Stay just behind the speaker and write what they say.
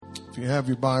If you have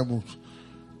your Bibles,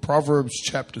 Proverbs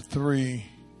chapter 3.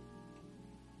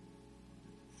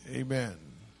 Amen.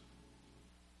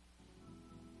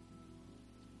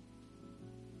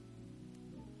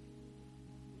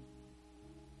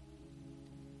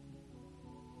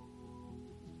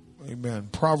 Amen.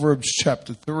 Proverbs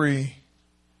chapter 3.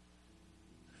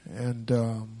 And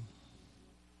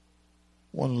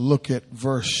want to look at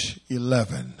verse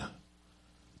 11.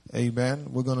 Amen.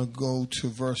 We're going to go to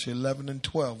verse 11 and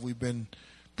 12. We've been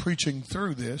preaching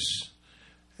through this,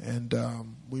 and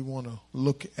we want to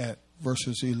look at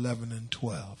verses 11 and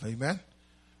 12. Amen.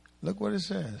 Look what it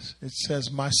says. It says,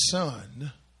 "My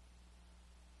son,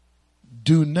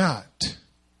 do not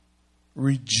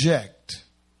reject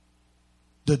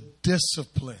the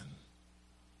discipline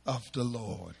of the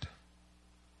Lord,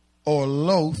 or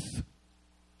loathe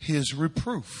his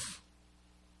reproof."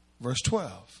 Verse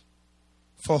 12.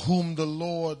 "For whom the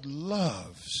Lord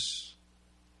loves,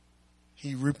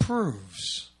 he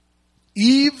reproves,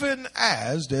 even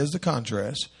as," there's the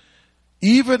contrast,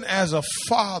 "even as a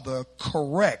father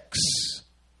corrects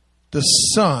the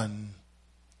son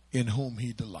in whom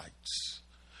he delights."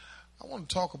 I want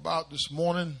to talk about this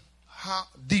morning how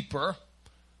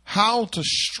to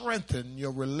strengthen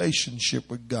your relationship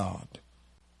with God.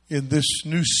 In this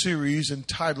new series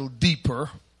entitled Deeper,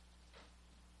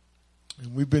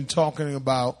 and we've been talking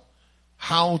about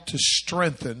how to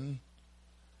strengthen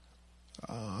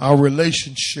our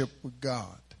relationship with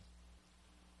God.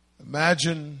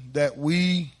 Imagine that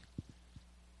we,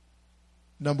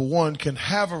 number one, can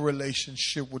have a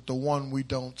relationship with the one we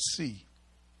don't see.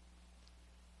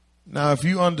 Now, if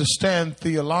you understand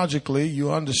theologically,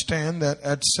 you understand that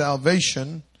at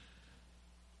salvation,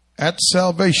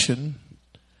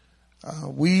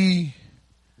 we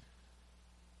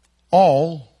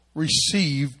all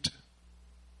received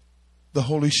the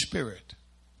Holy Spirit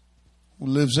who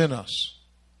lives in us.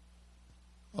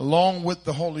 Along with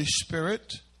the Holy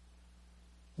Spirit,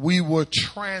 we were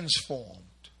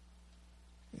transformed.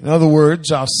 In other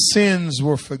words, our sins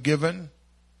were forgiven.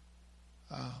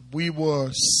 We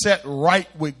were set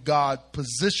right with God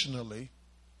positionally.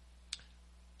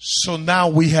 So now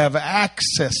we have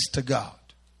access to God.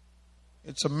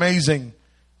 It's amazing.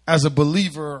 As a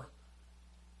believer,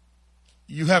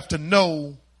 you have to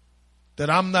know that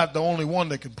I'm not the only one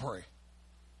that can pray.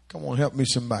 Come on, help me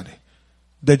somebody.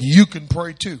 That you can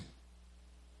pray too.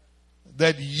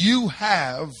 That you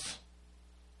have,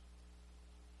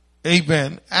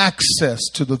 amen, access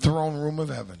to the throne room of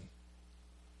heaven.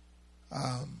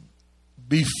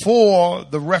 Before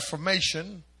the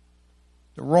Reformation,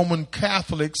 the Roman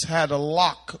Catholics had a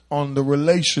lock on the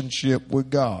relationship with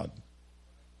God.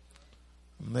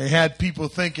 And they had people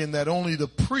thinking that only the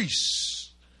priests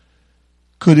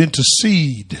could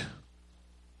intercede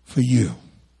for you.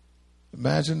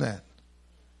 Imagine that.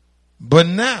 But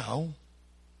now,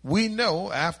 we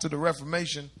know after the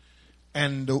Reformation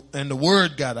and the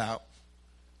word got out,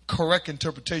 correct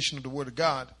interpretation of the word of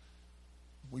God,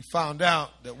 we found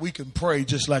out that we can pray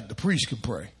just like the priest can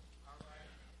pray.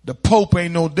 The Pope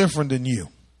ain't no different than you.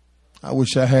 I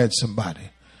wish I had somebody.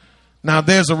 Now,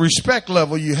 there's a respect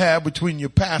level you have between your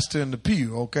pastor and the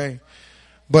pew, okay?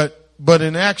 But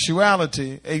in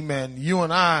actuality, amen, you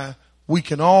and I, we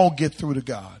can all get through to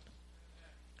God.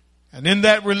 And in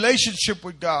that relationship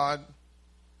with God,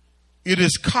 it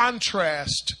is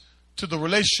contrast to the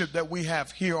relationship that we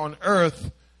have here on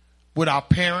earth with our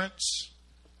parents,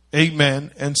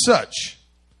 amen, and such.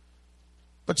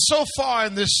 But so far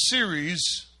in this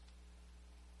series,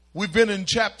 we've been in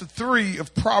chapter 3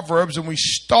 of Proverbs, and we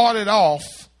started off,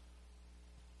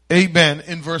 amen,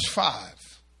 in verse 5.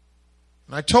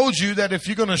 And I told you that if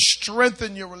you're going to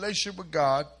strengthen your relationship with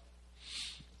God,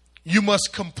 you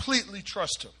must completely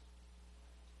trust Him.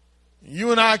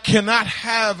 You and I cannot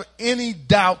have any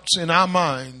doubts in our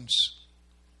minds.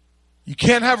 You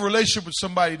can't have a relationship with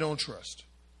somebody you don't trust.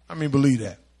 I mean, believe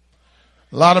that.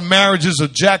 A lot of marriages are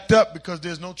jacked up because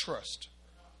there's no trust.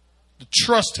 The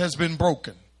trust has been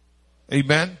broken.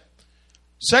 Amen.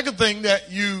 Second thing that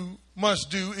you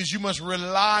must do is you must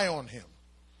rely on Him.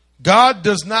 God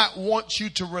does not want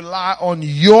you to rely on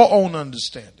your own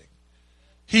understanding.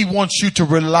 He wants you to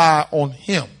rely on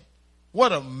Him.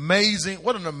 What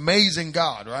an amazing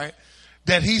God, right?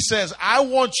 That He says, I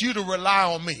want you to rely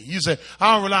on me. You say,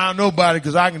 I don't rely on nobody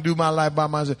because I can do my life by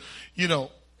myself.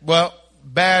 Well,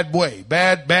 bad way,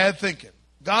 bad thinking.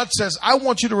 God says, I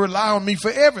want you to rely on me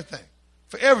for everything.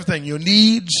 For everything. Your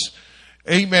needs,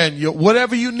 amen.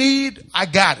 Whatever you need, I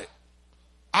got it.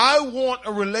 I want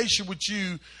a relationship with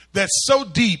you that's so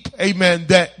deep, amen,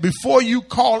 that before you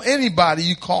call anybody,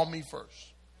 you call me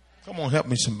first. Come on, help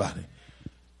me somebody.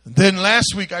 Then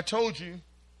last week I told you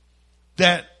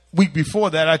that, week before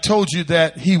that, I told you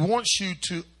that he wants you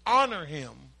to honor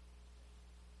him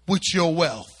with your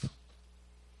wealth.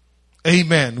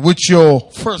 Amen. With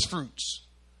your first fruits.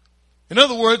 In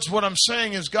other words, what I'm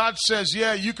saying is God says,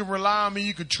 yeah, you can rely on me,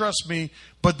 you can trust me,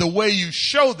 but the way you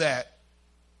show that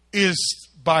is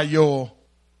by your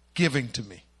giving to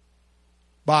me.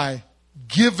 By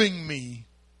giving me,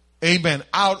 amen,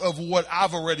 out of what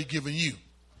I've already given you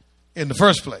in the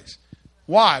first place.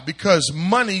 Why? Because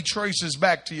money traces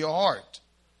back to your heart.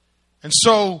 And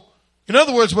so, in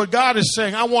other words, what God is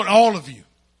saying, I want all of you.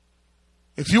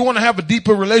 If you want to have a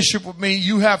deeper relationship with me,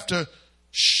 you have to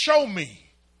show me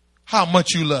how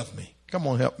much you love me. Come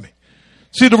on, help me.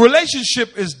 See, the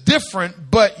relationship is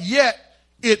different, but yet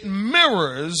it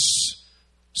mirrors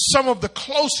some of the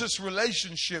closest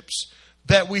relationships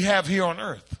that we have here on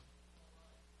earth.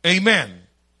 Amen.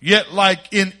 Yet,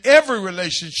 like in every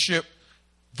relationship,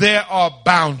 there are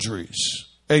boundaries.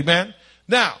 Amen.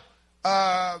 Now,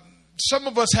 some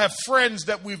of us have friends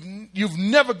that you've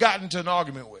never gotten into an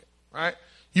argument with, right?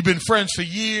 You've been friends for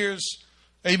years.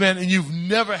 Amen. And you've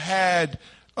never had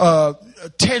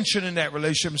tension in that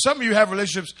relationship. Some of you have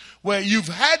relationships where you've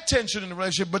had tension in the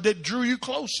relationship, but that drew you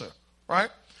closer, right?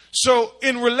 So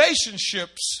in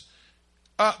relationships,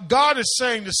 God is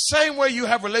saying the same way you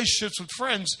have relationships with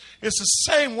friends, it's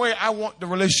the same way I want the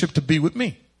relationship to be with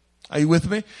me. Are you with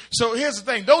me? So here's the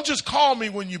thing. Don't just call me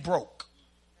when you're broke.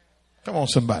 Come on,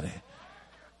 somebody.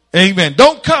 Amen.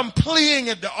 Don't come pleading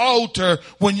at the altar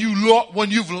when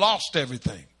you've lost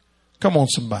everything. Come on,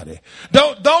 somebody.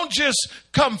 Don't just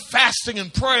come fasting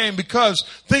and praying because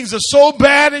things are so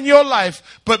bad in your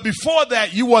life, but before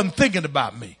that you wasn't thinking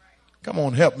about me. Come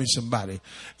on, help me, somebody.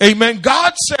 Amen.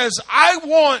 God says, I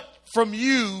want from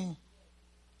you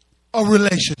a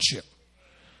relationship.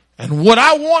 And what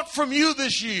I want from you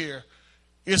this year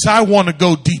is I want to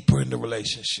go deeper in the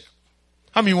relationship.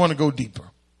 How many want to go deeper?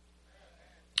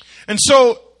 And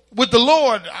so with the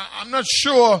Lord, I'm not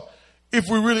sure if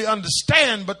we really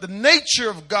understand, but the nature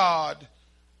of God,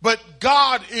 but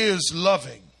God is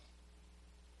loving.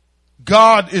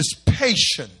 God is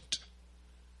patient.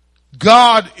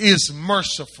 God is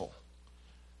merciful.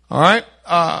 All right.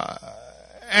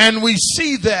 And we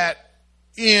see that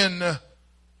in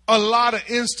a lot of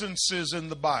instances in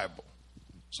the Bible.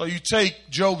 So you take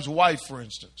Job's wife, for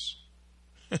instance.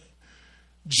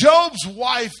 Job's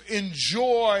wife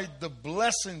enjoyed the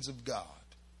blessings of God.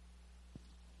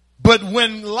 But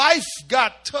when life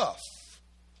got tough,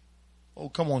 oh,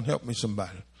 come on, help me,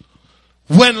 somebody.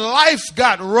 When life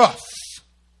got rough,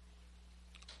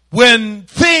 when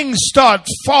things start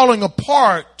falling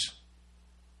apart,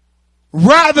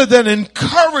 rather than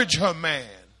encourage her man,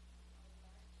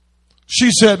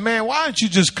 she said, man, why don't you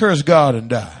just curse God and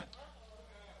die?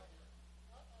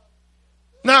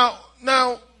 Now,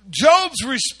 Job's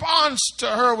response to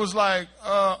her was like,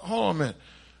 hold on a minute.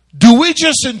 Do we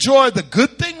just enjoy the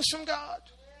good things from God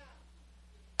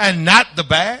and not the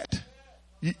bad?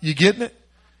 You getting it?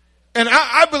 And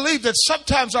I believe that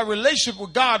sometimes our relationship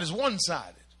with God is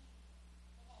one-sided.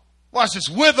 Watch this.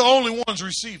 We're the only ones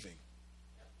receiving.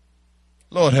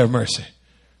 Lord have mercy.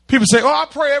 People say, oh, I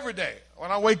pray every day. When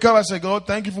I wake up, I say, God,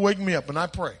 thank you for waking me up. And I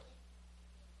pray.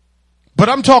 But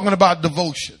I'm talking about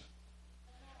devotion.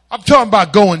 I'm talking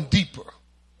about going deeper.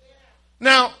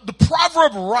 Now, the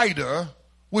proverb writer,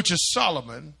 which is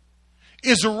Solomon,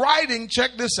 is writing,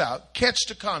 check this out, catch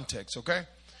the context, okay?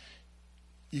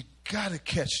 You got to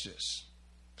catch this.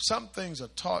 Some things are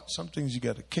taught, some things you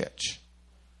got to catch.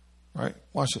 All right,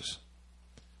 watch this.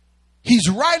 He's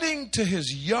writing to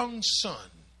his young son,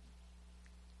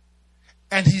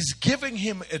 and he's giving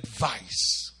him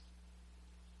advice.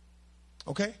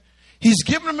 Okay? He's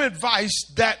giving him advice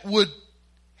that would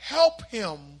help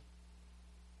him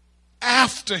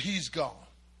after he's gone.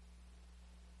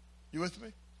 You with me?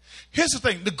 Here's the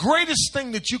thing. The greatest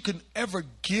thing that you can ever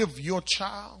give your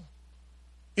child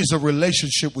is a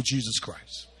relationship with Jesus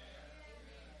Christ.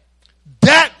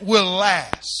 That will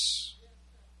last.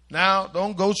 Now,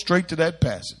 don't go straight to that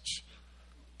passage.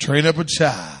 Train up a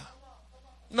child.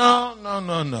 No.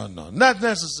 Not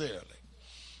necessarily.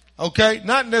 Okay?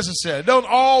 Not necessarily. Don't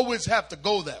always have to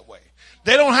go that way.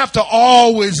 They don't have to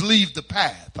always leave the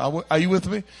path. Are you with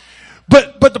me?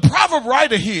 But the proverb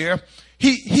writer here,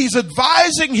 he's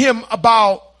advising him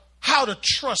about how to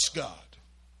trust God.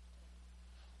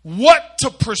 What to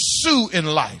pursue in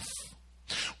life.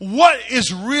 What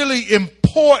is really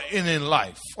important in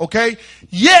life. Okay?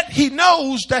 Yet he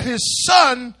knows that his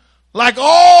son, like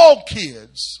all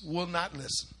kids, will not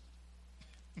listen.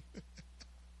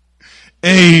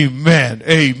 Amen.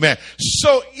 Amen.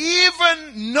 So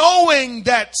even knowing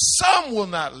that some will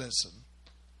not listen,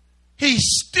 he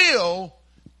still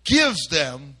gives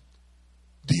them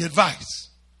the advice.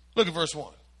 Look at verse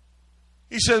 1.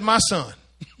 He says, my son,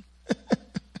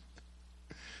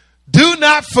 do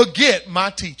not forget my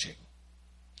teaching,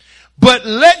 but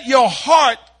let your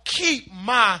heart keep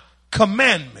my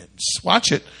commandments.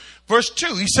 Watch it. Verse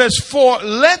 2, he says, for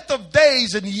length of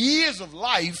days and years of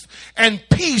life and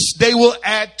peace they will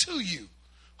add to you.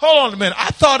 Hold on a minute.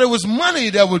 I thought it was money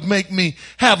that would make me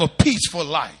have a peaceful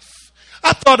life.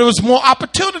 I thought it was more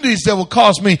opportunities that would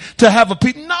cause me to have a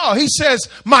peace. No, he says,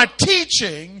 my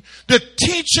teaching, the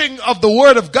teaching of the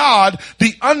word of God,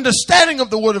 the understanding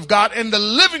of the word of God, and the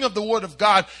living of the word of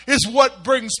God is what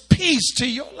brings peace to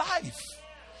your life.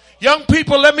 Young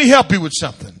people, let me help you with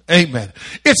something. Amen.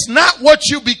 It's not what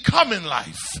you become in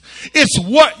life. It's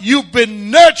what you've been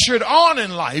nurtured on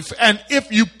in life. And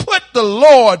if you put the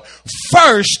Lord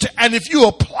first, and if you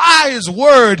apply his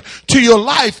word to your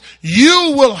life,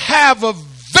 you will have a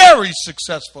very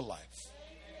successful life.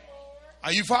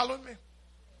 Are you following me?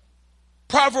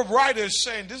 Proverb writer is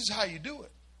saying this is how you do it.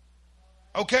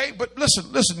 Okay, but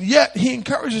listen, yet he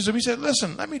encourages him. He said,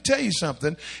 listen, let me tell you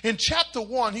something. In chapter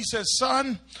 1, he says,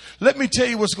 son, let me tell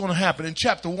you what's going to happen. In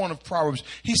chapter 1 of Proverbs,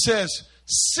 he says,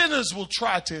 sinners will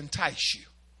try to entice you.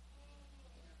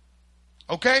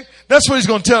 Okay, that's what he's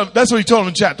going to tell him. That's what he told him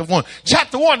in chapter 1.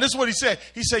 Chapter 1, this is what he said.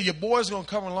 He said, your boys are going to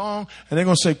come along and they're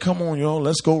going to say, come on,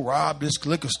 let's go rob this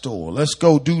liquor store. Let's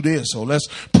go do this. Or let's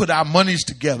put our monies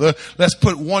together. Let's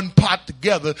put one pot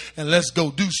together and let's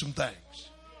go do some things.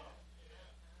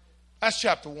 That's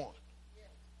chapter 1.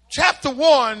 Chapter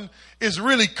 1 is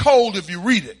really cold if you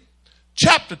read it.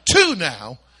 Chapter 2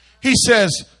 now, he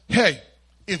says, hey,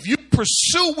 if you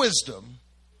pursue wisdom,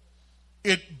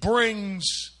 it brings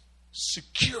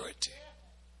security.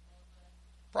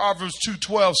 Proverbs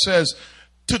 2:12 says,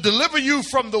 to deliver you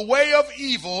from the way of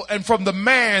evil and from the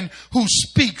man who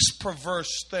speaks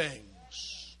perverse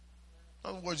things.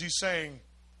 In other words, he's saying,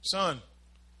 son,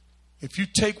 if you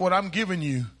take what I'm giving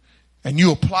you and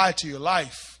you apply it to your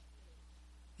life,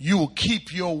 you will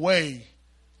keep your way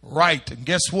right. And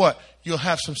guess what? You'll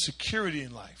have some security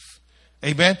in life.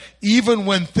 Amen. Even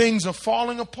when things are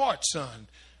falling apart, son,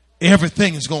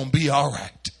 everything is going to be all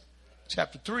right.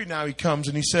 Chapter 3 now he comes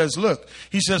and he says, look,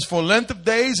 he says, for length of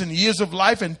days and years of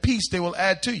life and peace they will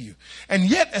add to you. And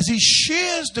yet as he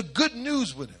shares the good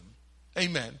news with him,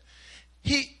 amen,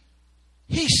 he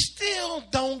still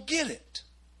don't get it.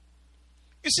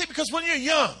 You see, because when you're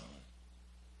young,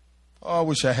 oh, I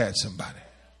wish I had somebody.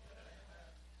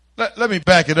 Let me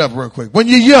back it up real quick. When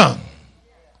you're young,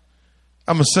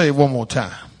 I'm going to say it one more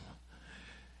time.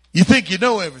 You think you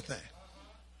know everything.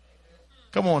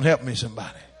 Come on, help me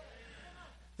somebody.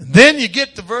 And then you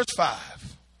get to verse 5.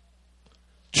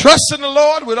 Trust in the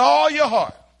Lord with all your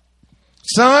heart.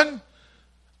 Son,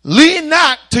 lean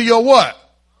not to your what?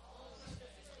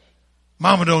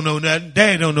 Mama don't know nothing.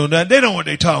 Daddy don't know nothing. They don't know what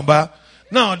they talking about.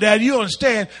 No, Dad, you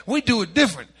understand. We do it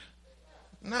different.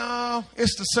 No,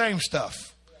 it's the same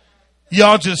stuff.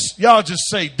 Y'all just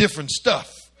say different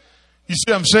stuff. You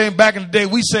see what I'm saying? Back in the day,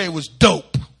 we say it was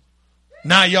dope.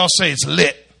 Now y'all say it's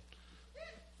lit.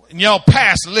 And y'all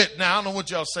past lit now. I don't know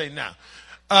what y'all say now.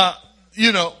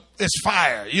 It's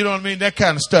fire. You know what I mean? That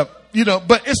kind of stuff.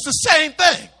 But it's the same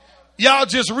thing. Y'all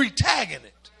just retagging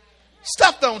it.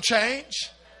 Stuff don't change.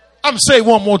 I'm going to say it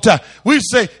one more time. We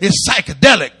say it's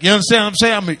psychedelic. You understand what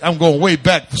I'm saying? I'm going way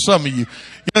back for some of you.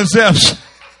 You understand what I'm saying?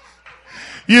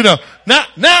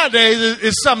 Nowadays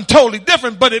it's something totally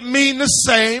different, but it means the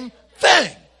same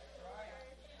thing.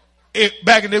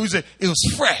 Back in the day we said it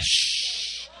was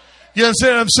fresh. You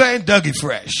understand what I'm saying? Dougie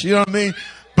fresh. You know what I mean?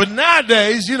 But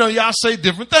nowadays, y'all say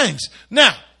different things.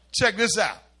 Now, check this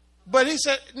out. But he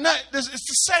said, no, it's the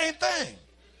same thing.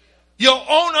 Your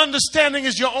own understanding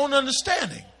is your own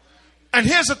understanding. And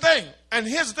here's the thing.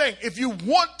 If you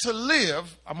want to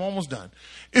live, I'm almost done.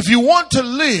 If you want to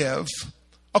live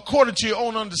according to your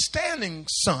own understanding,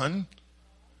 son,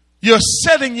 you're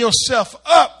setting yourself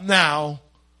up now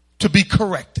to be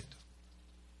corrected.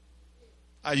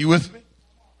 Are you with me?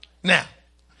 Now,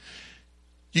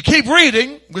 you keep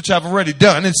reading, which I've already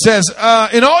done. It says,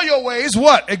 in all your ways,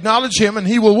 what? Acknowledge him and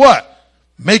he will what?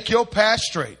 Make your path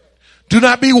straight. Do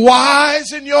not be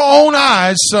wise in your own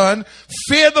eyes, son.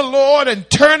 Fear the Lord and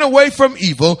turn away from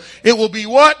evil. It will be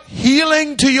what?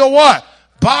 Healing to your what?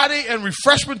 Body and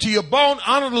refreshment to your bone.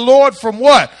 Honor the Lord from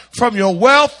what? From your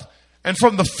wealth and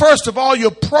from the first of all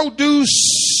your produce,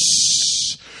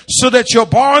 so that your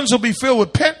barns will be filled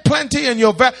with plenty and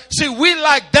your see, we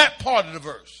like that part of the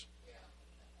verse.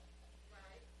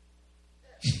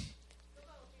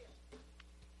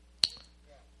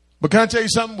 But can I tell you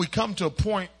something? We come to a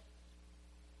point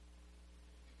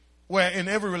where in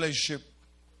every relationship,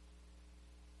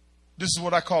 this is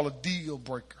what I call a deal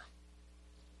breaker.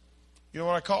 You know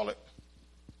what I call it?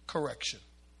 Correction.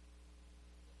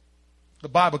 The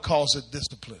Bible calls it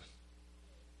discipline.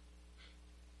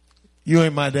 You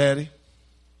ain't my daddy.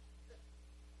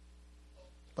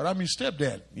 But I'm your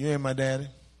stepdaddy. You ain't my daddy.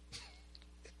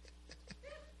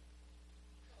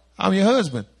 I'm your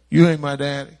husband. You ain't my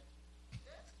daddy.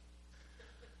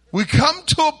 We come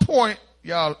to a point,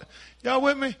 y'all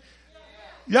with me?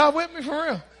 Y'all with me for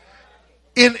real?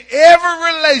 In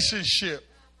every relationship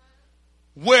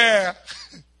where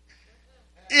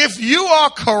if you are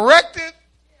corrected,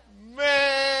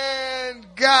 man,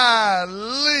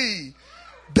 golly,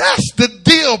 that's the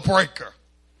deal breaker.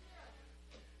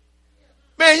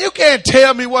 Man, you can't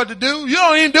tell me what to do. You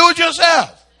don't even do it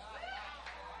yourself.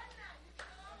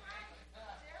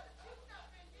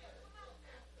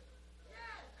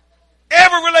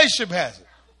 Every relationship has it.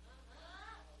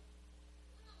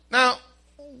 Now,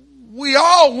 we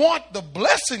all want the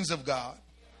blessings of God,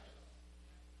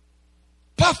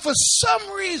 but for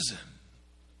some reason,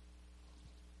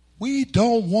 we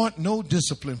don't want no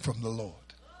discipline from the Lord.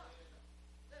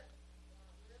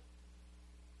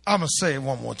 I'm going to say it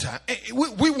one more time.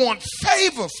 We want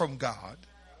favor from God,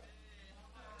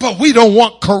 but we don't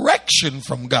want correction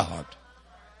from God.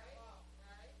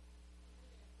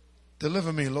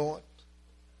 Deliver me, Lord.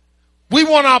 We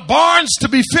want our barns to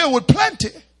be filled with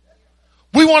plenty.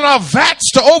 We want our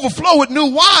vats to overflow with new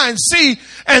wine. See,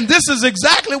 and this is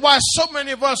exactly why so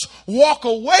many of us walk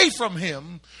away from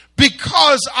him,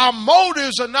 because our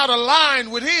motives are not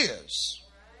aligned with his.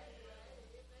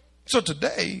 So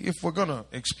today, if we're going to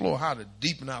explore how to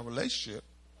deepen our relationship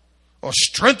or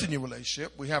strengthen your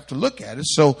relationship, we have to look at it.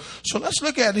 So let's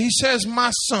look at it. He says,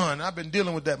 my son. I've been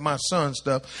dealing with that my son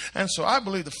stuff. And so I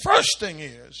believe the first thing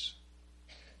is,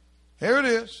 here it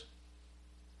is.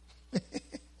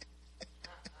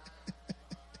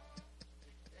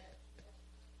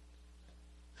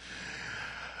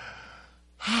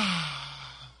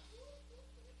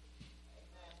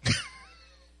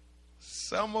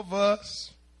 Some of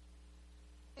us,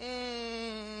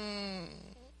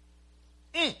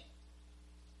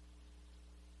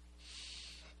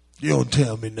 you don't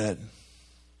tell me nothing.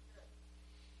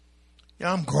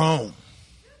 Yeah, I'm grown.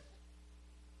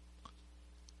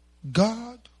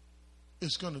 God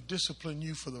is going to discipline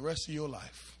you for the rest of your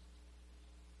life.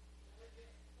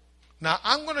 Now,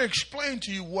 I'm going to explain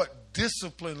to you what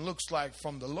discipline looks like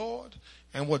from the Lord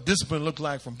and what discipline looks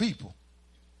like from people.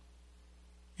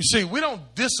 You see, we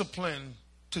don't discipline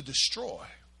to destroy,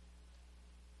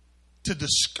 to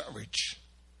discourage.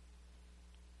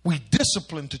 We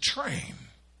discipline to train.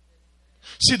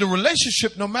 See, the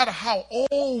relationship, no matter how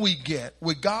old we get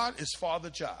with God, is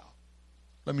father-child.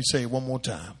 Let me say it one more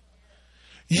time.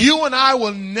 You and I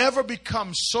will never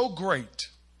become so great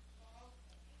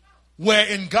where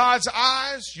in God's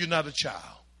eyes, you're not a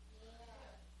child.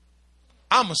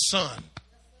 I'm a son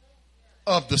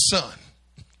of the Son.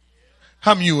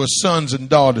 How many of you are sons and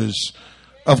daughters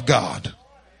of God?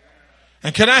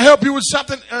 And can I help you with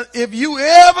something? If you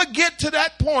ever get to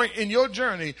that point in your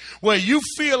journey where you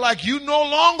feel like you no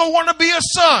longer want to be a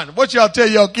son, what y'all tell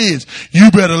your kids? You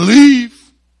better leave.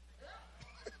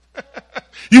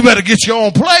 You better get your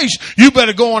own place. You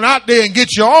better go on out there and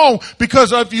get your own,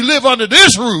 because if you live under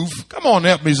this roof, come on,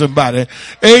 help me somebody.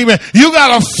 Amen. You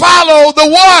got to follow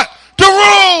the what? The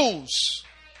rules.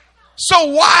 So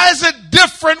why is it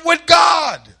different with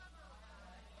God?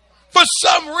 For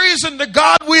some reason, the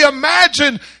God we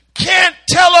imagine can't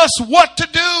tell us what to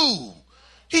do.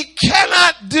 He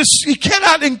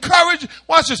cannot encourage.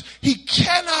 Watch this. He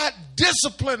cannot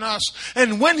discipline us.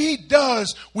 And when he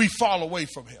does, we fall away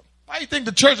from him. Why do you think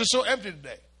the church is so empty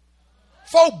today?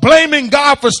 Folk blaming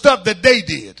God for stuff that they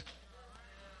did.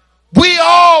 We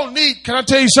all need, can I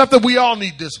tell you something? We all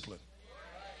need discipline.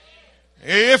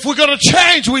 If we're going to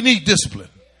change, we need discipline.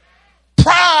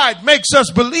 Pride makes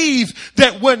us believe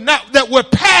that we're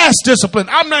past discipline.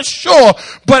 I'm not sure,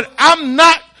 but I'm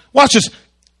not, watch this.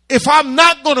 If I'm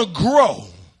not going to grow,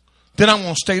 then I'm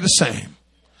going to stay the same.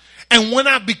 And when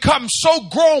I become so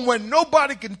grown where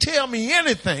nobody can tell me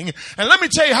anything, and let me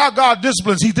tell you how God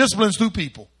disciplines. He disciplines through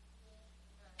people.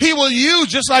 He will use,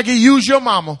 just like he used your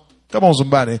mama. Come on,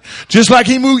 somebody. Just like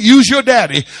he used your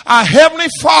daddy. Our Heavenly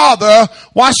Father,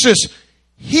 watch this.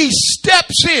 He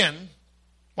steps in.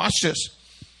 Watch this.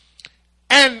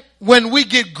 And when we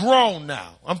get grown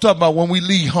now, I'm talking about when we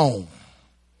leave home.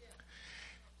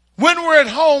 When we're at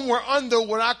home, we're under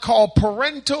what I call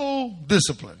parental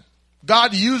discipline.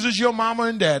 God uses your mama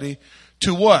and daddy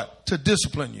to what? To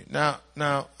discipline you. Now,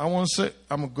 I want to say,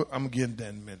 I'm going to get into that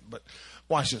in a minute, but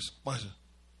watch this.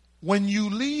 When you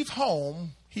leave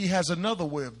home, he has another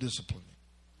way of disciplining.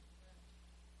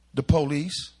 The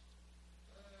police,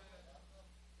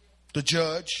 the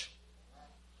judge,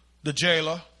 the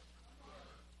jailer,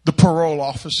 the parole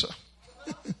officer,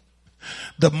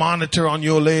 the monitor on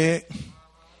your leg.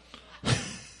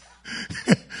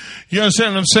 You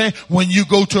understand what I'm saying? When you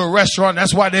go to a restaurant,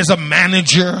 that's why there's a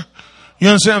manager. You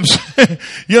understand what I'm saying?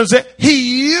 You understand?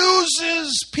 He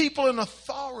uses people in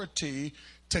authority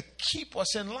to keep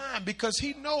us in line because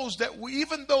he knows that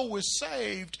even though we're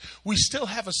saved, we still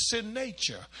have a sin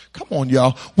nature. Come on,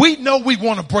 y'all. We know we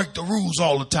want to break the rules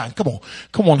all the time.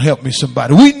 Come on, help me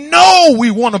somebody. We know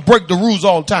we want to break the rules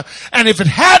all the time. And if it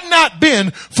had not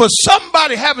been for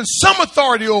somebody having some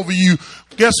authority over you,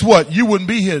 guess what? You wouldn't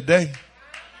be here today.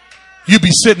 You'd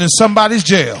be sitting in somebody's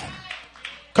jail.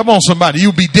 Come on, somebody.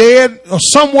 You'll be dead or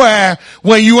somewhere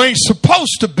where you ain't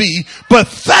supposed to be. But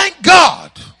thank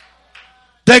God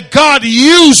that God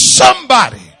used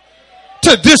somebody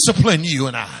to discipline you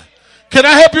and I. Can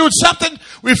I help you with something?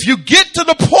 If you get to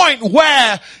the point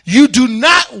where you do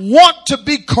not want to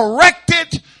be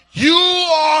corrected, you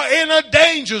are in a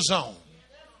danger zone.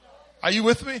 Are you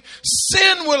with me?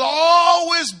 Sin will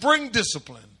always bring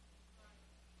discipline,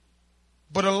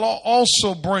 but it'll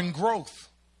also bring growth.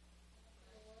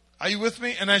 Are you with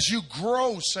me? And as you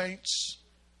grow, saints,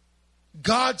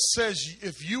 God says,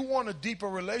 if you want a deeper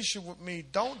relationship with me,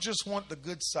 don't just want the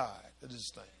good side of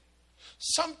this thing.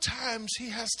 Sometimes he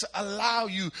has to allow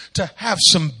you to have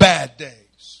some bad days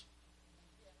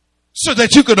so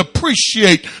that you can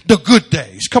appreciate the good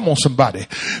days. Come on, somebody.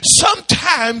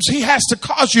 Sometimes he has to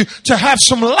cause you to have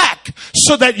some lack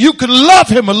so that you can love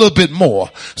him a little bit more.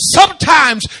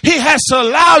 Sometimes he has to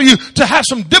allow you to have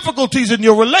some difficulties in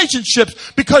your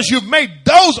relationships because you've made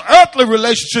those earthly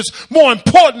relationships more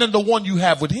important than the one you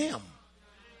have with him.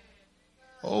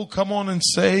 Oh, come on and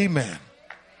say amen.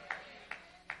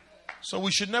 So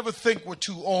we should never think we're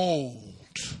too old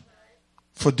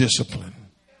for discipline.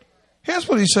 Here's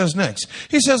what he says next.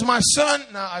 He says, my son,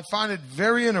 now I find it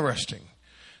very interesting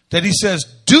that he says,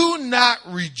 do not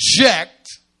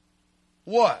reject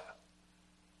what?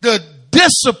 The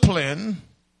discipline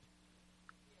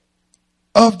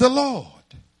of the Lord.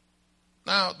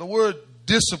 Now, the word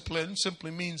discipline simply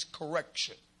means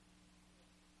correction.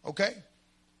 Okay?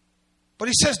 But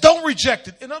he says, don't reject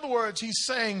it. In other words, he's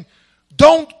saying,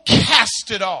 don't cast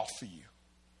it off for you.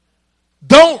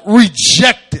 Don't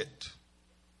reject it.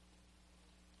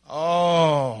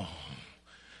 Oh,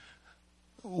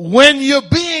 when you're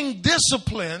being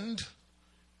disciplined,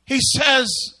 he says,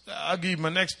 I'll give you my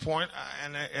next point,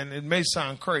 and it may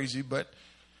sound crazy, but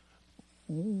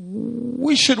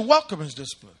we should welcome his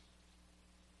discipline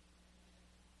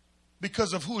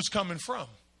because of who it's coming from.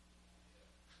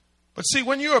 But see,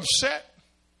 when you're upset,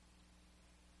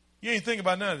 you ain't thinking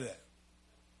about none of that.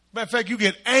 Matter of fact, you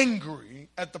get angry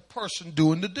at the person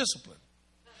doing the discipline.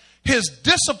 His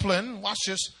discipline, watch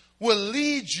this, will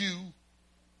lead you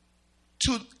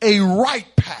to a right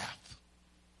path.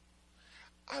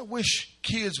 I wish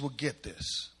kids would get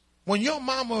this. When your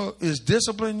mama is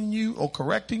disciplining you or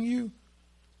correcting you,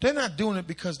 they're not doing it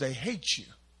because they hate you.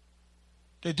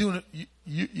 They're doing it.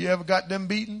 You ever got them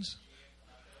beatings?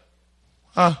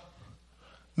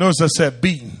 Notice I said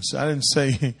beatings. I didn't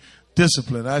say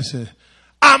discipline. I said,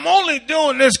 I'm only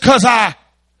doing this because I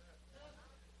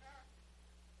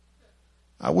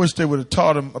wish they would have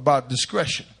taught him about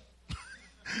discretion.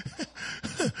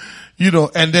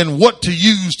 And then what to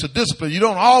use to discipline. You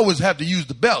don't always have to use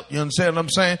the belt. You understand what I'm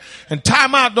saying? And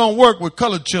timeout don't work with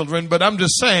colored children, but I'm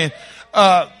just saying,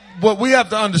 what we have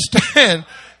to understand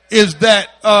is that,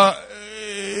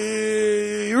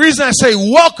 the reason I say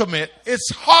welcome it,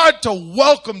 it's hard to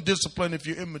welcome discipline if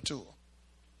you're immature.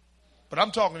 But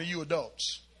I'm talking to you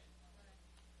adults.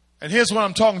 And here's what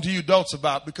I'm talking to you adults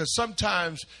about, because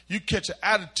sometimes you catch an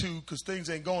attitude because things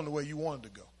ain't going the way you wanted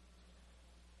to go.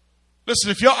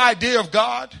 Listen, if your idea of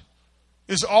God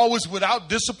is always without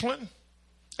discipline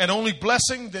and only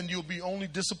blessing, then you'll be only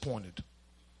disappointed.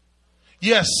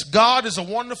 Yes, God is a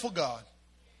wonderful God,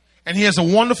 and he has a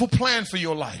wonderful plan for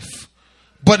your life,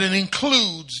 but it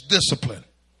includes discipline.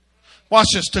 Watch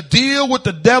this. To deal with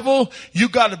the devil, you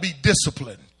got to be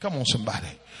disciplined. Come on, somebody.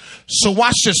 So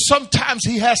watch this. Sometimes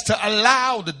he has to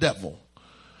allow the devil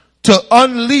to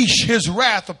unleash his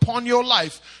wrath upon your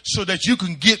life so that you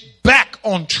can get back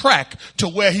on track to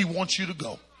where he wants you to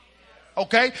go.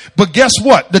 Okay? But guess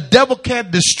what? The devil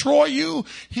can't destroy you.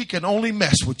 He can only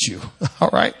mess with you. All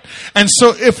right? And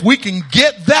so if we can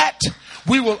get that,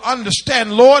 we will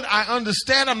understand, Lord, I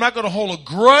understand I'm not going to hold a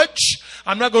grudge.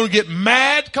 I'm not going to get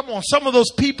mad. Come on. Some of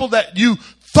those people that you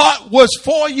thought was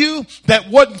for you, that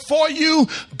wasn't for you,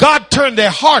 God turned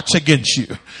their hearts against you.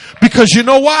 Because you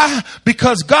know why?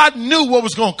 Because God knew what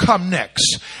was going to come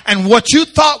next. And what you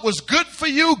thought was good for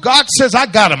you, God says, I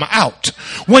got them out.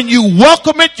 When you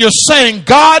welcome it, you're saying,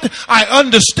 God, I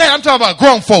understand. I'm talking about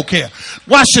grown folk here.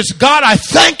 Watch this. God, I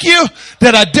thank you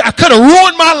that I could have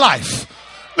ruined my life.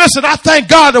 Listen, I thank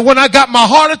God that when I got my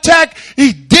heart attack,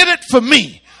 He did it for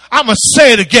me. I'm going to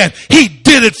say it again. He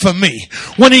did it for me.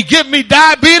 When He gave me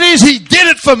diabetes, He did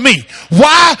it for me.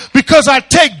 Why? Because I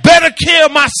take better care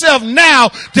of myself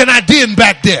now than I did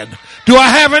back then. Do I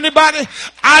have anybody?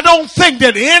 I don't think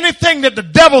that anything that the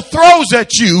devil throws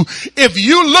at you, if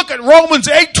you look at Romans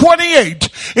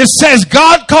 8:28, it says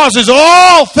God causes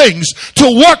all things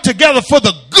to work together for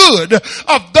the good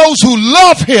of those who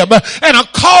love Him and are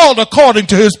called according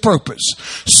to His purpose.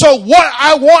 So what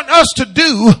I want us to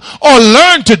do or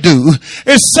learn to do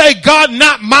is say, God,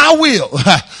 not my will,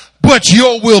 but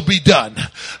your will be done.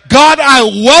 God, I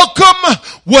welcome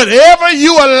whatever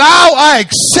you allow, I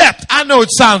accept. I know it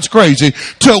sounds crazy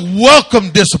to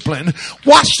welcome discipline.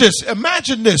 Watch this.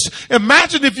 Imagine this.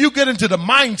 Imagine if you get into the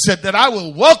mindset that I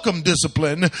will welcome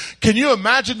discipline. Can you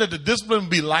imagine that the discipline will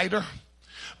be lighter?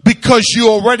 Because you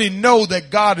already know that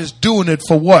God is doing it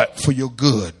for what? For your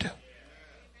good.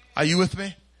 Are you with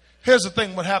me? Here's the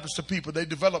thing. What happens to people? They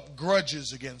develop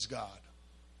grudges against God.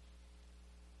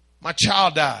 My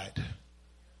child died.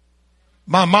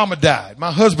 My mama died.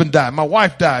 My husband died. My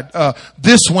wife died.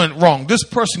 This went wrong. This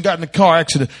person got in a car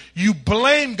accident. You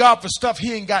blame God for stuff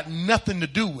He ain't got nothing to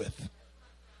do with.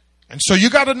 And so you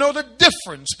got to know the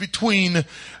difference between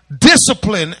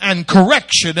discipline and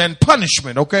correction and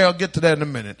punishment. Okay, I'll get to that in a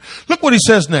minute. Look what he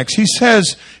says next. He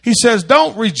says,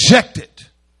 don't reject it.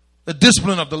 The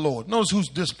discipline of the Lord. Notice who's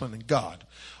disciplining? God.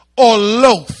 Or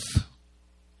loath.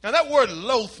 Now that word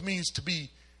loath means to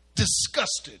be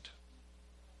disgusted,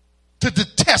 to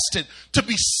detest it, to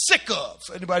be sick of.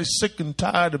 Anybody sick and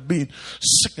tired of being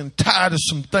sick and tired of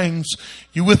some things?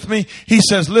 You with me? He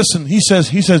says, listen, he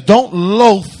says, don't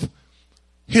loathe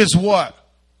His what?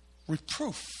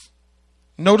 Reproof.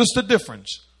 Notice the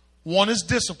difference. One is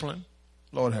discipline.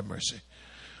 Lord have mercy.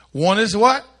 One is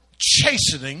what?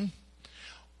 Chastening.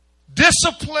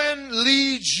 Discipline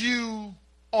leads you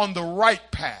on the right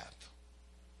path.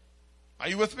 Are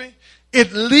you with me?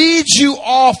 It leads you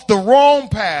off the wrong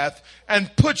path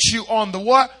and puts you on the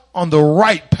what? On the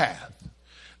right path.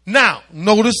 Now,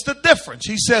 notice the difference.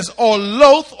 He says, or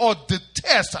loath or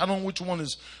detest. I don't know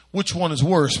which one is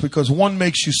worse, because one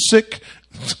makes you sick,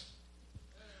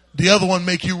 the other one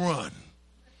make you run.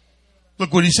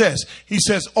 Look what he says. He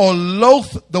says, or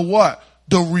loath the what?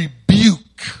 The rebuke.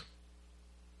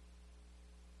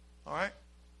 All right?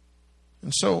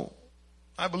 And so,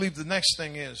 I believe the next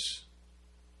thing is,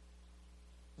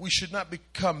 we should not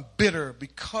become bitter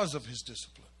because of His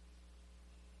discipline.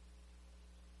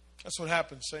 That's what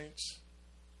happens, saints.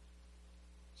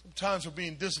 Sometimes we're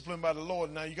being disciplined by the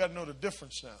Lord. Now, you got to know the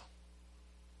difference now.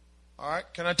 All right?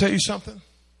 Can I tell you something?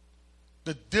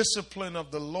 The discipline of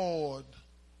the Lord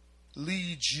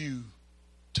leads you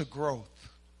to growth.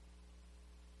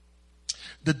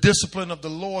 The discipline of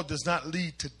the Lord does not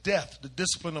lead to death. The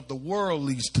discipline of the world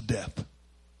leads to death.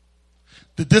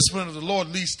 The discipline of the Lord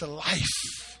leads to life.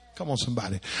 Come on,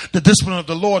 somebody. The discipline of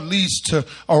the Lord leads to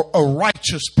a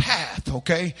righteous path,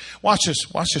 okay? Watch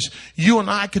this. You and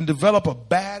I can develop a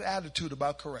bad attitude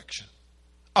about correction.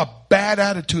 A bad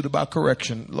attitude about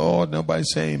correction. Lord, nobody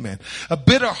say amen. A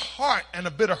bitter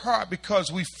heart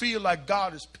because we feel like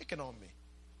God is picking on me.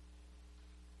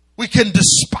 We can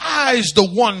despise the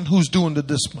one who's doing the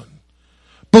discipline.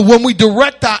 But when we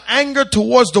direct our anger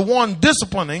towards the one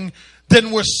disciplining,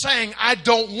 then we're saying, I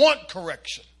don't want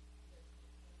correction.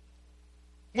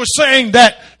 We're saying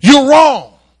that you're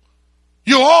wrong.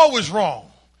 You're always wrong.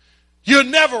 You're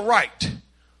never right.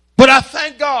 But I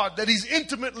thank God that He's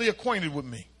intimately acquainted with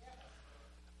me.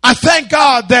 I thank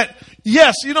God that,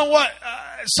 yes, you know what?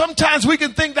 Sometimes we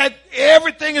can think that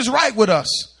everything is right with us.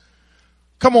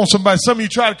 Come on, somebody. Some of you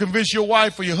try to convince your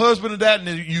wife or your husband of that,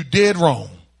 and you did wrong.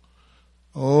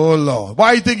 Oh, Lord.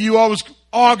 Why do you think you always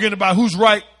arguing about who's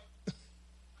right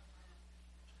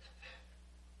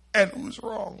and who's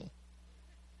wrong?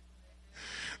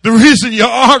 The reason you're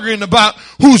arguing about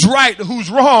who's right or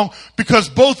who's wrong, because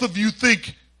both of you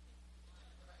think,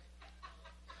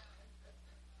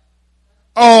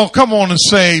 oh, come on and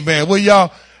say amen. Well,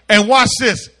 y'all, and watch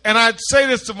this. And I say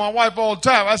this to my wife all the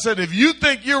time. I said, if you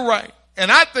think you're right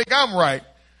and I think I'm right,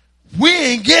 we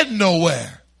ain't getting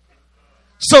nowhere.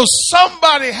 So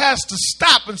somebody has to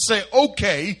stop and say,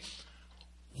 okay,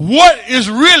 what is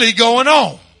really going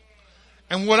on?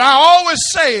 And what I always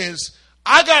say is,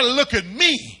 I got to look at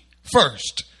me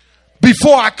first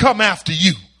before I come after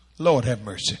you. Lord have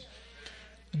mercy.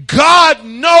 God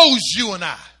knows you and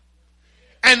I.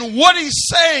 And what he's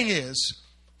saying is,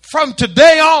 from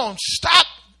today on, stop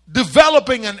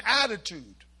developing an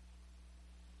attitude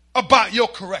about your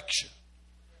correction.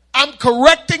 I'm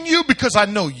correcting you because I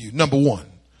know you, number one.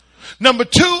 Number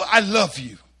two, I love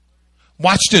you.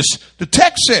 Watch this. The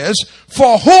text says,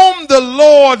 for whom the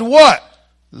Lord what?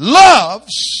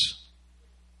 Loves.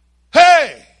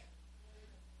 Hey.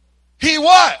 He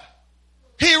what?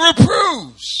 He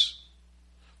reproves.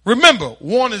 Remember,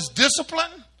 one is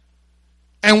discipline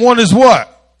and one is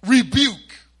what? Rebuke.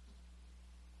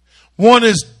 One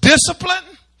is discipline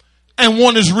and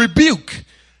one is rebuke.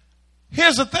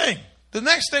 Here's the thing. The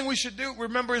next thing we should do,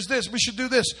 remember, is this. We should do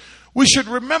this. We should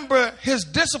remember his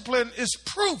discipline is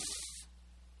proof.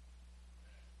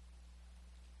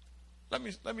 Let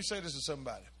me say this to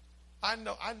somebody. I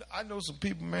know some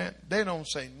people, man, they don't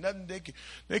say nothing.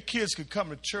 Their kids could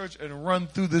come to church and run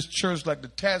through this church like the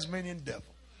Tasmanian devil.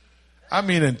 I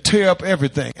mean, and tear up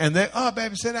everything. And they, oh,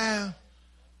 baby, sit down.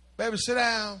 Baby, sit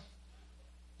down.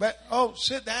 Oh,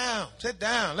 sit down. Sit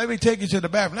down. Let me take you to the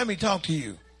bathroom. Let me talk to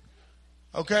you.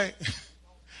 Okay?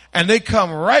 And they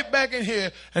come right back in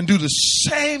here and do the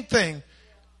same thing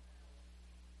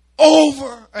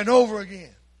over and over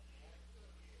again.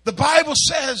 The Bible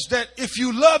says that if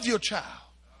you love your child,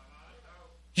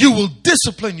 you will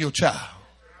discipline your child.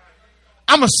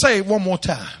 I'm going to say it one more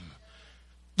time.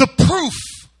 The proof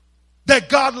that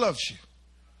God loves you.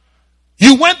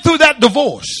 You went through that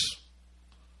divorce.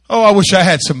 Oh, I wish I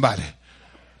had somebody.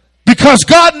 Because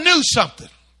God knew something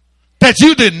that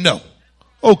you didn't know.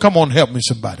 Oh, come on, help me,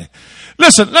 somebody.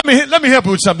 Listen, let me help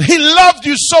you with something. He loved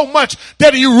you so much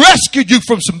that he rescued you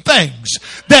from some things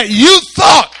that you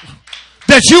thought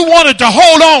that you wanted to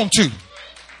hold on to.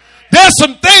 There's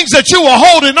some things that you were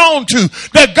holding on to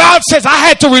that God says, I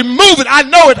had to remove it. I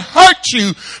know it hurt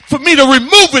you for me to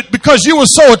remove it because you were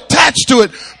so attached to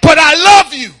it, but I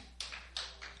love you.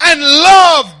 And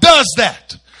love does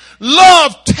that.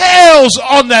 Love tells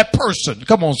on that person.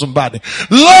 Come on, somebody.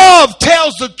 Love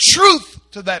tells the truth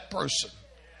to that person.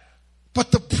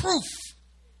 But the proof,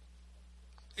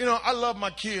 you know, I love my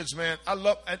kids, man. I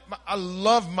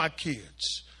love my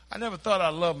kids. I never thought I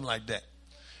loved them like that,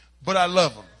 but I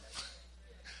love them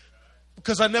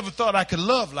because I never thought I could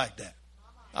love like that.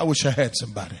 I wish I had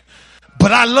somebody,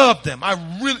 but I love them. I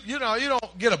really, you know, you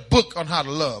don't get a book on how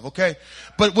to love, okay?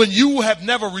 But when you have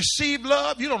never received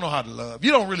love, you don't know how to love.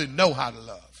 You don't really know how to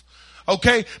love.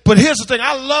 Okay, but here's the thing.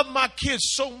 I love my kids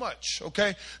so much,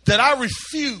 okay, that I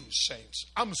refuse, saints.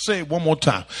 I'm going to say it one more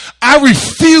time. I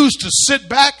refuse to sit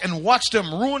back and watch them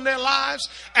ruin their lives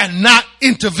and not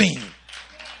intervene.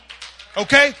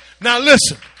 Okay, now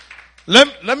listen.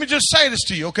 Let me just say this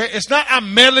to you, okay? It's not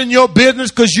I'm meddling your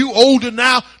business because you older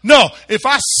now. No, if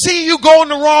I see you going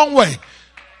the wrong way,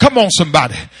 come on,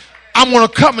 somebody. I'm going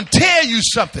to come and tell you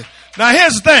something. Now,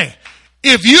 here's the thing.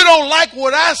 If you don't like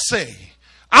what I say,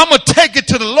 I'm going to take it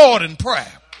to the Lord in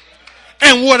prayer.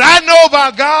 And what I know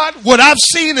about God, what I've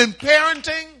seen in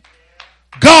parenting,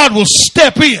 God will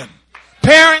step in.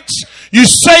 Parents, you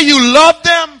say you love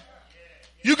them,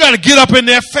 you got to get up in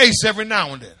their face every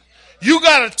now and then. You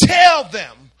got to tell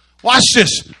them, watch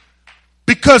this,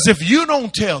 because if you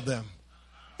don't tell them,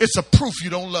 it's a proof you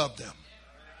don't love them.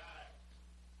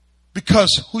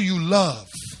 Because who you love,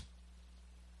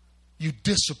 you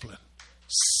discipline.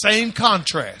 Same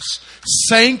contrast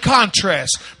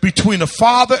between a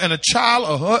father and a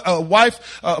child, a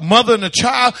wife, a mother and a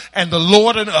child, and the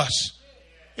Lord and us.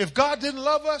 If God didn't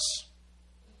love us,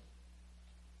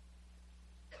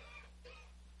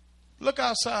 look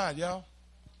outside, y'all.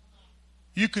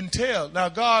 You can tell. Now,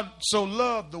 God so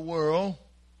loved the world,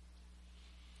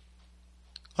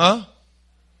 that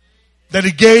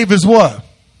he gave his what?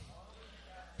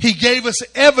 He gave us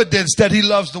evidence that he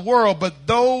loves the world, but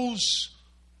those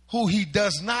who he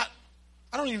does not,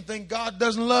 I don't even think God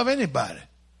doesn't love anybody.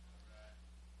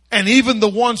 And even the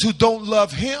ones who don't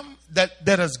love him, that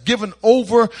has given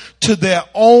over to their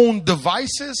own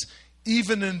devices,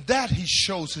 even in that he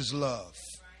shows his love.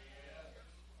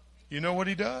 You know what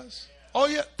he does? Oh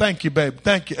yeah, thank you, baby.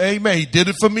 Thank you. Amen. He did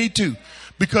it for me too.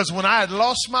 Because when I had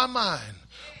lost my mind,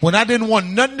 when I didn't want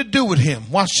nothing to do with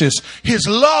him, watch this, his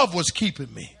love was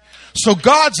keeping me. So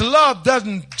God's love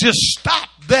doesn't just stop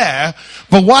there,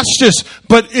 but watch this.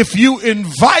 But if you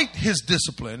invite his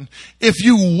discipline, if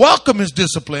you welcome his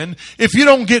discipline, if you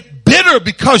don't get bitter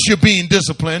because you're being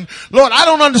disciplined, Lord, I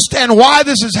don't understand why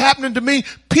this is happening to me.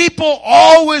 People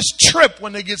always trip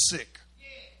when they get sick.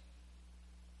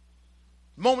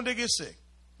 The moment they get sick,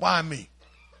 why me?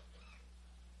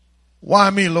 Why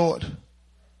me, Lord?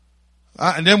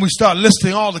 And then we start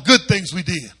listing all the good things we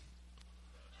did.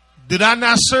 Did I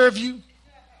not serve you?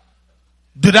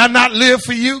 Did I not live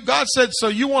for you? God said, so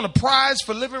you want a prize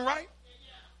for living right?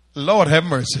 Lord have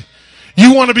mercy.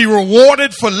 You want to be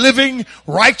rewarded for living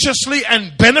righteously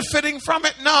and benefiting from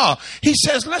it? No. He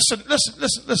says, listen.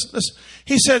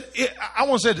 He said, I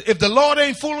want to say, if the Lord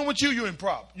ain't fooling with you, you're in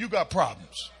problem. You got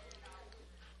problems.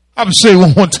 I'm going to say it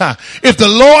one more time. If the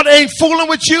Lord ain't fooling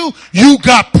with you, you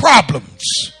got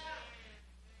problems.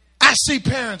 I see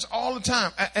parents all the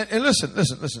time. And listen.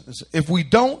 If we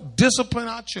don't discipline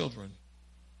our children,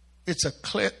 it's a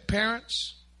clear,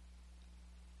 parents,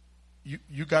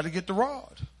 you got to get the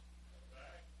rod.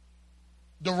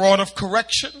 The rod of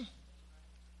correction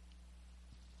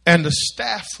and the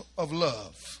staff of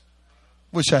love.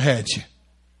 Wish I had you.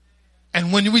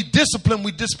 And when we discipline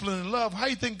in love. How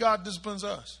you think God disciplines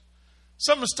us?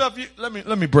 Some of the stuff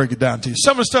let me break it down to you.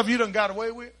 Some of the stuff you done got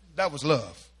away with, that was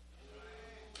love.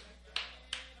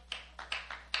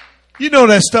 You know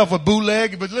that stuff with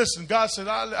bootleg, but listen, God said,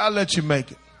 I'll let you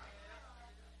make it.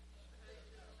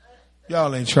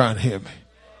 Y'all ain't trying to hear me.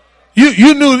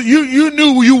 You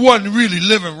knew you wasn't really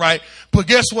living right, but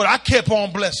guess what? I kept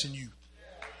on blessing you.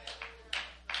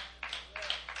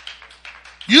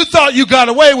 You thought you got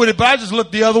away with it, but I just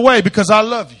looked the other way because I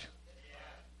love you.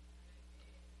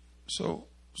 So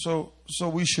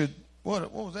we should.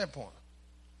 What was that point?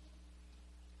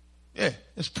 Yeah,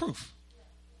 it's proof.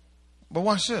 But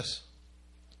watch this.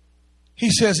 He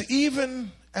says,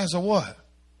 even as a what?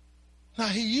 Now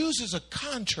he uses a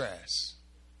contrast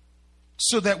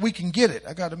so that we can get it.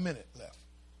 I got a minute left.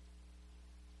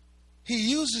 He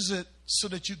uses it so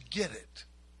that you get it.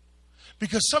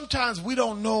 Because sometimes we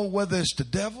don't know whether it's the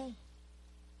devil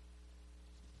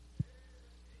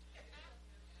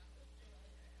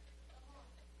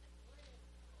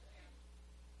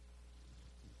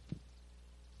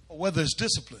or whether it's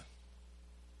discipline.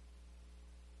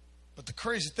 But the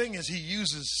crazy thing is he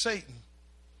uses Satan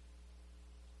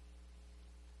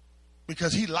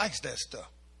because he likes that stuff.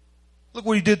 Look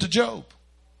what he did to Job.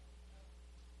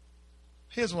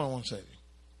 Here's what I want to say to you.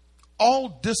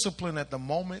 All discipline at the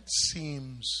moment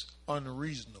seems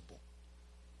unreasonable.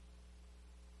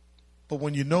 But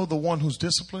when you know the one who's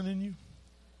disciplining you,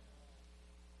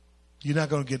 you're not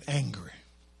going to get angry.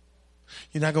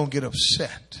 You're not going to get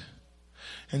upset.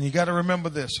 And you got to remember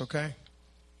this, okay?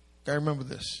 Got to remember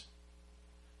this.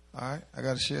 All right? I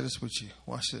got to share this with you.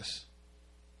 Watch this.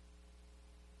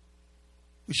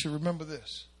 We should remember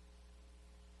this.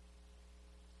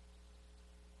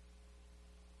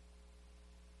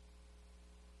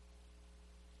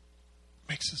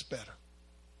 Makes us better.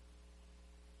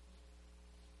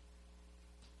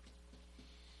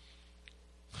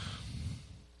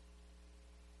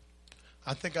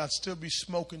 I think I'd still be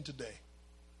smoking today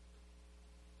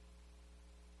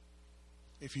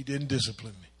if he didn't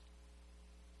discipline me.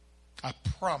 I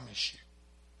promise you.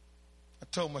 I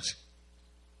told my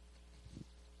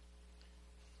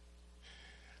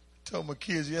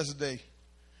kids yesterday,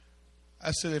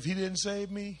 I said, if he didn't save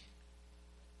me,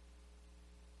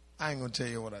 I ain't going to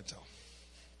tell you what I told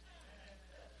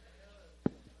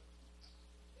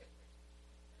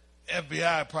him.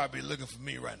 FBI probably looking for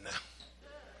me right now.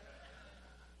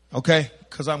 Okay?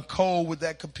 Because I'm cold with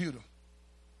that computer.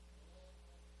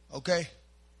 Okay?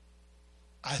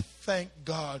 I thank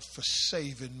God for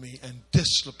saving me and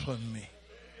disciplining me.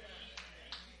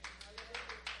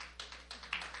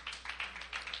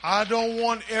 I don't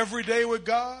want every day with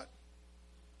God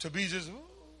to be just, ooh.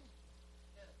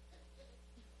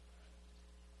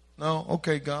 No,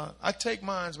 okay, God. I take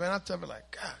mines, man. I tell me like,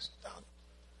 gosh, dog.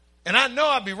 And I know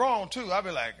I'd be wrong too. I'd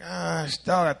be like, gosh,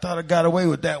 dog, I thought I got away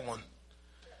with that one.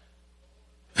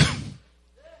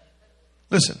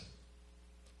 Listen.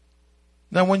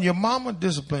 Now, when your mama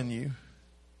disciplines you,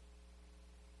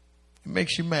 it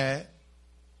makes you mad,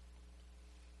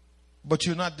 but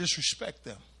you'll not disrespect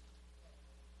them.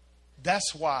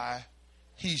 That's why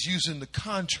he's using the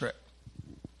contract.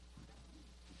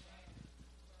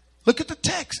 Look at the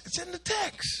text. It's in the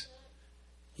text.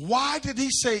 Why did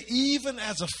he say, even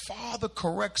as a father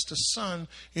corrects the son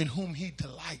in whom he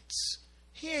delights?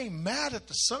 He ain't mad at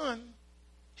the son.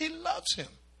 He loves him.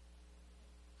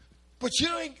 But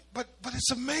but it's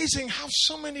amazing how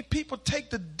so many people take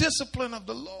the discipline of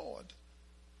the Lord.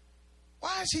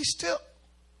 Why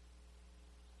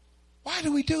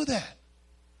do we do that?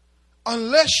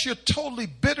 Unless you're totally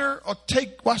bitter or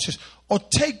take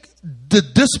the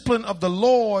discipline of the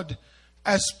Lord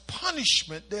as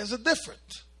punishment, there's a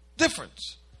difference.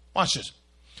 Watch this.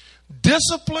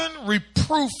 Discipline,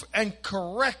 reproof, and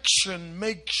correction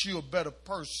makes you a better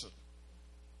person.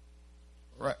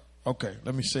 Right. Okay,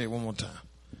 let me say it one more time.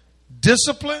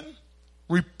 Discipline,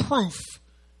 reproof,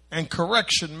 and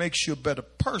correction makes you a better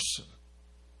person.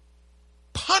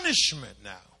 Punishment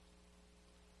now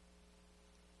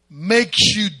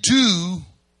makes you do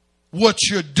what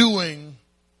you're doing,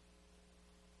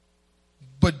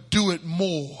 but do it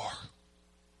more.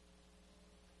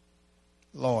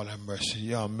 Lord have mercy.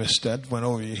 Y'all missed that. Went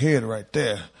over your head right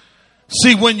there.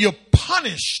 See, when you're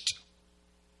punished,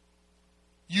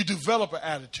 you develop an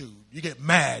attitude. You get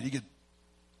mad.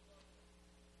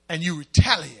 And you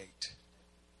retaliate.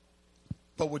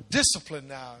 But with discipline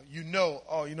now, you know,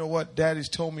 oh, you know what? Daddy's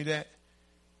told me that.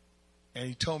 And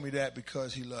he told me that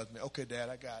because he loves me. Okay, Dad,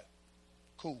 I got it.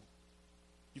 Cool.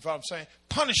 You follow what I'm saying?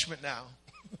 Punishment now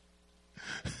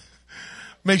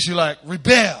makes you like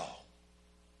rebel.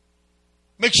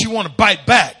 Makes you want to bite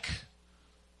back.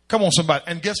 Come on, somebody.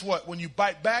 And guess what? When you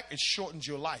bite back, it shortens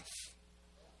your life.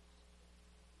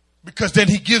 Because then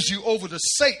he gives you over to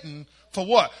Satan for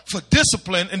what? For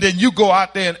discipline, and then you go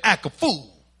out there and act a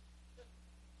fool.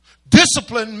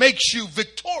 Discipline makes you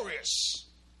victorious.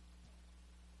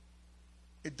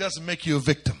 It doesn't make you a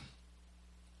victim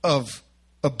of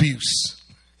abuse.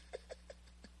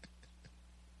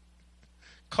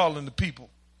 Calling the people.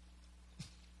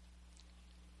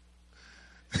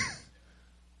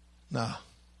 Nah.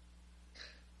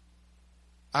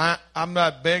 I'm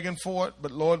not begging for it,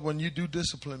 but Lord, when you do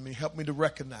discipline me, help me to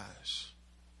recognize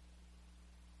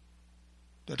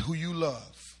that who you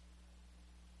love,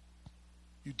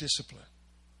 you discipline.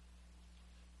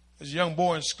 There's a young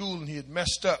boy in school and he had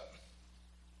messed up.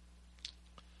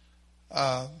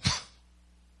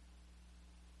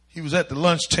 He was at the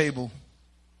lunch table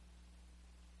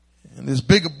and this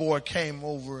bigger boy came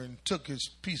over and took his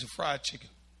piece of fried chicken.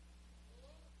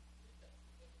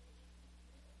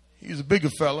 He was a bigger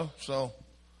fella, so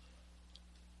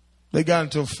they got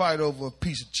into a fight over a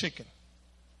piece of chicken.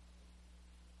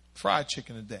 Fried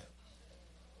chicken at that.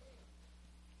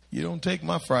 You don't take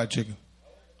my fried chicken.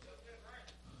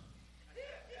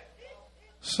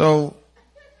 So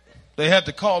they had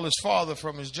to call his father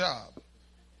from his job.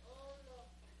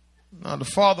 Now the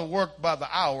father worked by the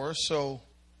hour, so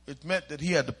it meant that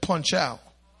he had to punch out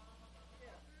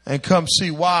and come see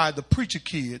why the preacher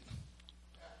kid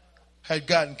had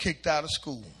gotten kicked out of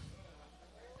school.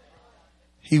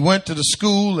 He went to the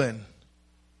school and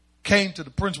came to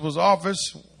the principal's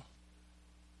office.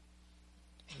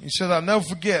 He said, I'll never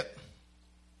forget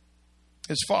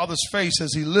his father's face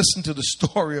as he listened to the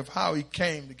story of how he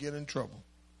came to get in trouble.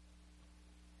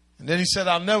 And then he said,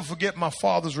 I'll never forget my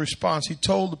father's response. He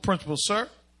told the principal, sir,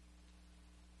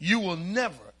 you will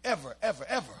never, ever, ever,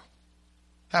 ever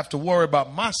have to worry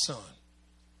about my son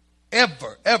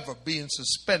ever being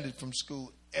suspended from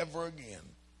school ever again.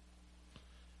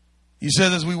 He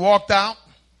said, as we walked out,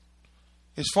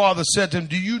 his father said to him,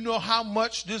 do you know how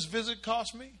much this visit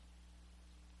cost me?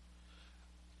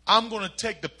 I'm going to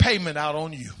take the payment out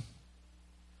on you.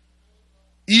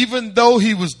 Even though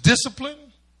he was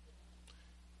disciplined,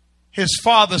 his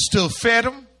father still fed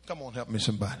him. Come on, help me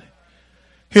somebody.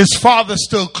 His father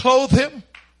still clothed him.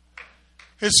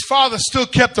 His father still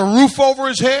kept a roof over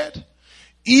his head.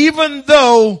 Even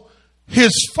though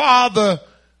his father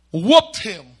whooped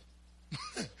him,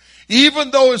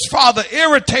 even though his father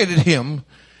irritated him,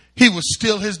 he was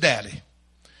still his daddy.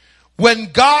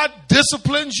 When God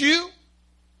disciplines you,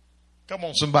 come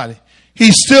on somebody,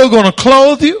 he's still going to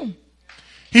clothe you.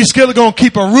 He's still going to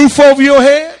keep a roof over your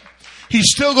head.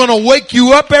 He's still going to wake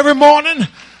you up every morning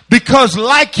because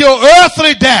like your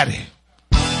earthly daddy,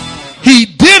 he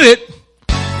did it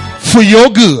for your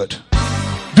good.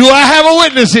 Do I have a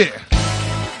witness here?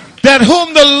 That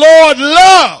whom the Lord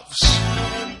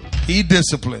loves, he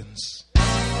disciplines.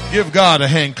 Give God a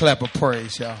hand clap of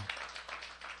praise, y'all.